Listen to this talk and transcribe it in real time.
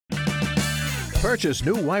Purchase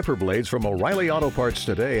new wiper blades from O'Reilly Auto Parts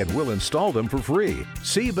today and we'll install them for free.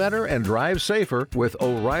 See better and drive safer with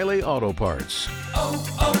O'Reilly Auto Parts.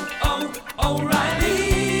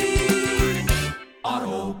 O'Reilly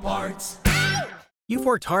Auto Parts. You've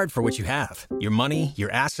worked hard for what you have. Your money, your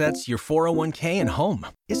assets, your 401k, and home.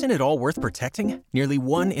 Isn't it all worth protecting? Nearly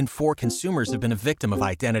 1 in 4 consumers have been a victim of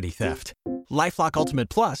identity theft. LifeLock Ultimate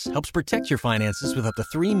Plus helps protect your finances with up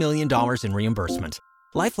to $3 million in reimbursement.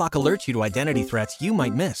 LifeLock alerts you to identity threats you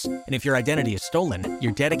might miss. And if your identity is stolen,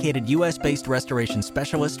 your dedicated U.S.-based restoration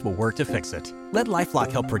specialist will work to fix it. Let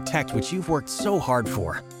LifeLock help protect what you've worked so hard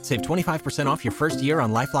for. Save 25% off your first year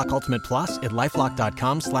on LifeLock Ultimate Plus at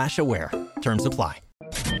LifeLock.com/aware. Terms apply.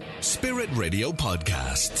 Spirit Radio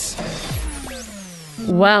Podcasts.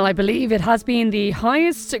 Well, I believe it has been the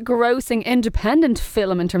highest grossing independent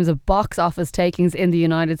film in terms of box office takings in the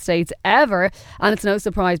United States ever. And it's no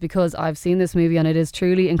surprise because I've seen this movie and it is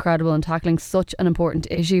truly incredible in tackling such an important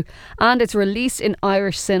issue. And it's released in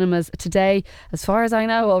Irish cinemas today. As far as I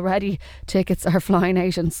know already, tickets are flying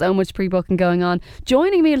out and so much pre-booking going on.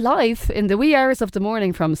 Joining me live in the wee hours of the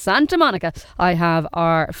morning from Santa Monica, I have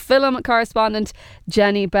our film correspondent,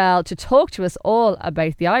 Jenny Belle, to talk to us all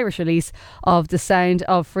about the Irish release of The Sound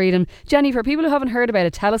of Freedom. Jenny, for people who haven't heard about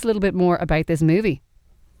it, tell us a little bit more about this movie.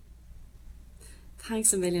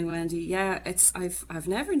 Thanks a million, Wendy. Yeah, I've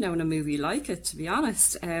never known a movie like it, to be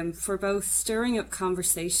honest. For both stirring up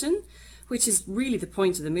conversation, which is really the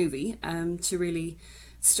point of the movie, to really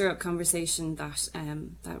stir up conversation that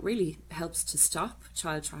really helps to stop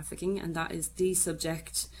child trafficking, and that is the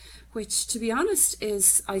subject, which, to be honest,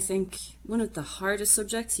 is, I think, one of the hardest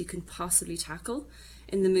subjects you can possibly tackle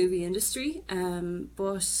in the movie industry.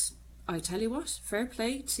 But I tell you what, fair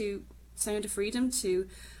play to Sound of Freedom, to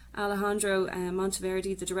Alejandro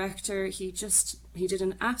Monteverdi, the director. He did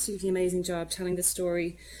an absolutely amazing job telling the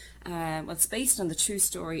story. It's based on the true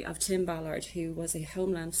story of Tim Ballard, who was a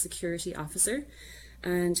Homeland Security officer,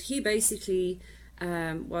 and he basically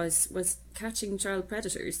was catching child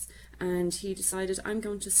predators, and he decided, I'm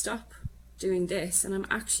going to stop doing this and I'm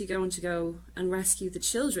actually going to go and rescue the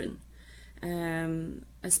children,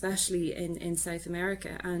 especially in South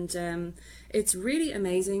America. And it's really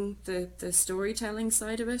amazing, the storytelling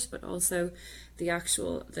side of it, but also the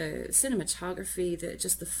cinematography,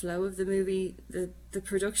 just the flow of the movie. The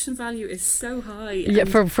production value is so high. Yeah,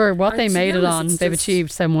 for what they made it on, they've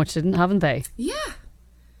achieved so much, haven't they? Yeah,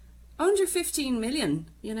 under 15 million,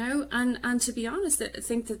 and to be honest, I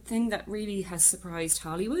think the thing that really has surprised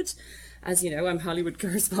Hollywood, as you know, I'm Hollywood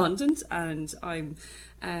Correspondent, and I'm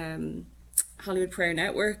Hollywood Prayer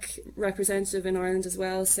Network representative in Ireland as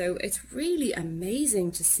well. So it's really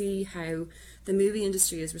amazing to see how the movie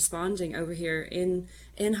industry is responding over here in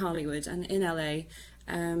Hollywood and in LA,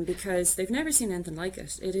 because they've never seen anything like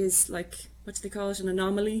it. It is like, what do they call it, an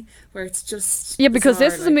anomaly, where it's just because bizarre,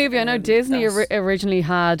 this is a movie, I know Disney originally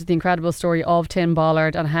had the incredible story of Tim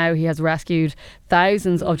Ballard and how he has rescued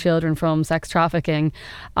thousands of children from sex trafficking,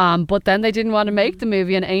 but then they didn't want to make the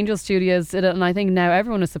movie, and Angel Studios did it, and I think now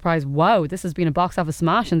everyone is surprised, wow, this has been a box office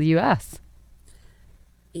smash in the US.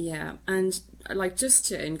 Yeah, and just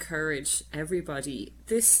to encourage everybody,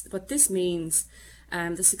 what this means,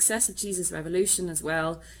 the success of Jesus Revolution as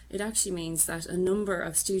well, it actually means that a number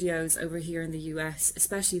of studios over here in the US,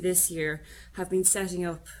 especially this year, have been setting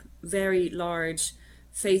up very large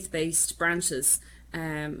faith-based branches.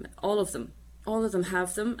 All of them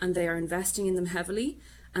have them, and they are investing in them heavily,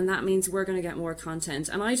 and that means we're going to get more content.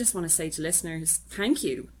 And I just want to say to listeners, thank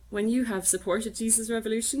you. When you have supported Jesus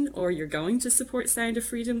Revolution, or you're going to support Sound of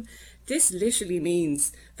Freedom, this literally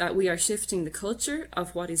means that we are shifting the culture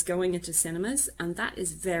of what is going into cinemas, and that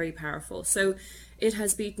is very powerful. So it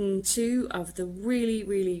has beaten 2 of the really,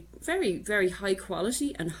 really very, very high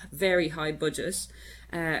quality and very high budget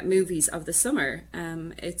movies of the summer.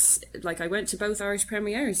 It's like, I went to both Irish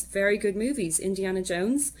premieres, very good movies, Indiana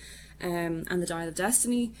Jones and The Dial of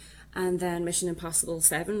Destiny, and then Mission Impossible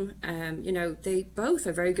 7. They both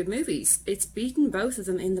are very good movies. It's beaten both of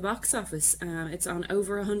them in the box office. It's on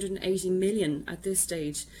over 180 million at this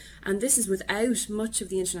stage, and this is without much of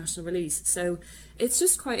the international release. So it's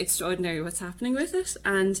just quite extraordinary what's happening with it.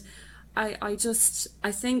 And I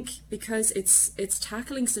think because it's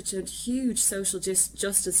tackling such a huge social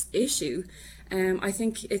justice issue, I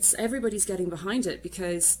think everybody's getting behind it,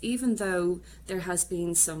 because even though there has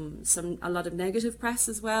been a lot of negative press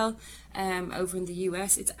as well over in the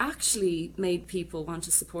US, it's actually made people want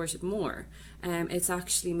to support it more. It's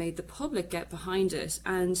actually made the public get behind it.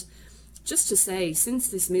 And just to say, since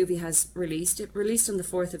this movie has released on the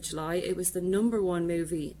 4th of July, it was the #1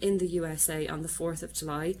 movie in the USA on the 4th of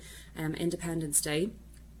July, Independence Day.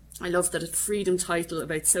 I love that a freedom title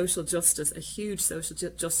about social justice, a huge social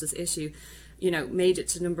justice issue, made it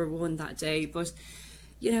to #1 that day. But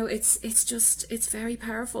it's very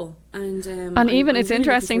powerful, and even it's really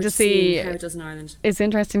interesting to see how it does in Ireland. It's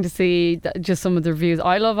interesting to see just some of the reviews.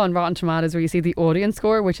 I love on Rotten Tomatoes where you see the audience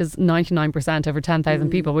score, which is 99% over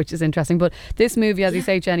 10,000 people, which is interesting. But this movie, as you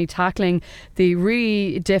say, Jenny, tackling the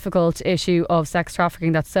really difficult issue of sex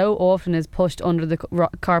trafficking that so often is pushed under the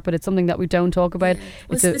carpet. It's something that we don't talk about.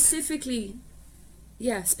 Well, specifically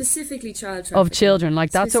child trafficking. Of children, like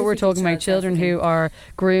that's what we're talking about, children who are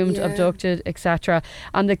groomed, abducted, etc.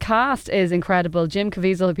 And the cast is incredible. Jim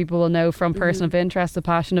Caviezel, who people will know from Person of Interest, The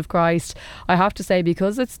Passion of Christ. I have to say,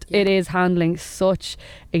 because it is handling such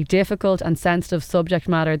a difficult and sensitive subject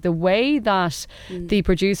matter, the way that the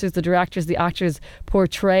producers, the directors, the actors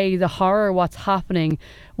portray the horror of what's happening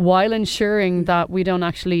while ensuring that we don't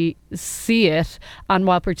actually see it, and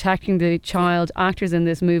while protecting the child actors in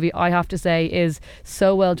this movie, I have to say is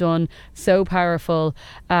so well done, so powerful.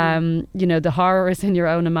 The horror is in your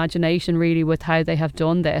own imagination really with how they have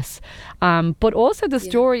done this, but also the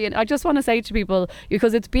story. And I just want to say to people,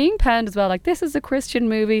 because it's being penned as well, like this is a Christian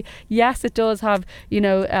movie, yes it does have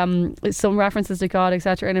some references to God,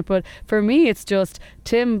 etc. in it, but for me it's just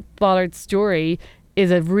Tim Bollard's story is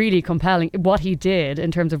a really compelling, what he did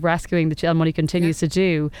in terms of rescuing the child and what he continues to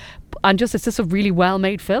do, and it's just a really well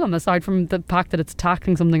made film, aside from the fact that it's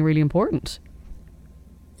tackling something really important.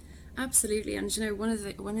 Absolutely. And one of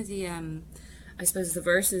the I suppose the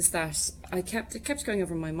verses that I kept going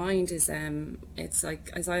over in my mind is it's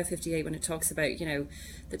like Isaiah 58, when it talks about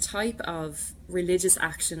the type of religious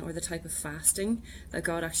action or the type of fasting that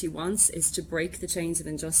God actually wants is to break the chains of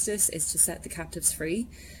injustice, is to set the captives free.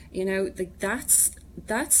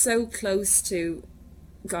 That's so close to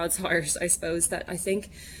God's heart, I suppose, that I think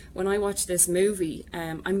when I watch this movie,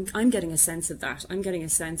 I'm getting a sense of that. I'm getting a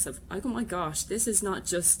sense of, oh my gosh, this is not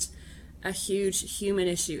just a huge human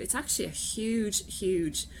issue. It's actually a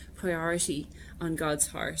huge priority on God's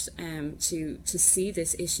heart, to see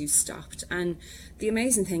this issue stopped. And the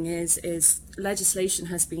amazing thing is legislation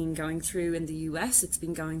has been going through in the US, it's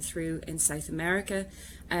been going through in South America.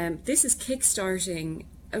 This is kickstarting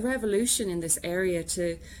a revolution in this area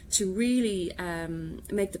to really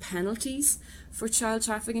make the penalties for child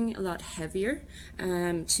trafficking a lot heavier,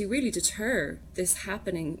 to really deter this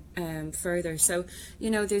happening further. So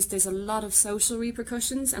there's a lot of social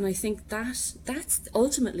repercussions, and I think that's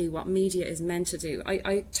ultimately what media is meant to do.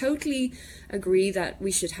 I totally agree that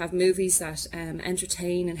we should have movies that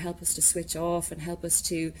entertain and help us to switch off and help us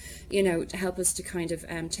to help us to kind of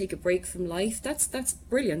take a break from life. That's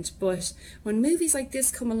brilliant. But when movies like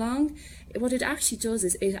this come along, what it actually does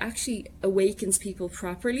is it actually awakens people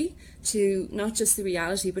properly to not just the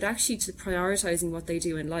reality, but actually to prioritizing what they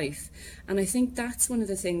do in life. And I think that's one of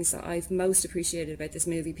the things that I've most appreciated about this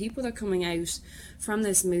movie. People are coming out from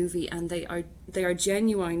this movie and they are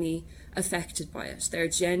genuinely affected by it. They're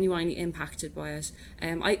genuinely impacted by it.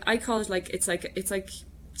 I call it it's like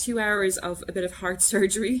 2 hours of a bit of heart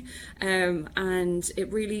surgery, and it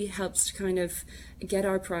really helps to kind of get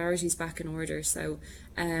our priorities back in order. So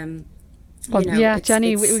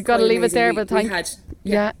Jenny, we've got to leave it there, but we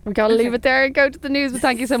got to leave it there and go to the news. But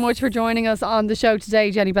thank you so much for joining us on the show today,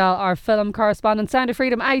 Jenny Belle, our film correspondent. Sound of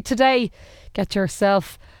Freedom out today. Get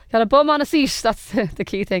yourself got a bum on a seat. That's the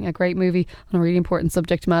key thing. A great movie on a really important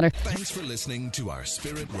subject matter. Thanks for listening to our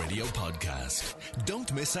Spirit Radio podcast.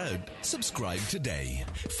 Don't miss out. Subscribe today.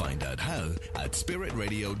 Find out how at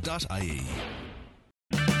spiritradio.ie.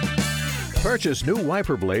 Purchase new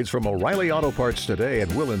wiper blades from O'Reilly Auto Parts today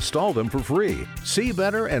and we'll install them for free. See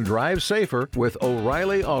better and drive safer with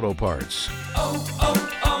O'Reilly Auto Parts.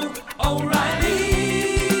 O'Reilly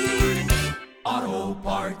Auto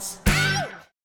Parts.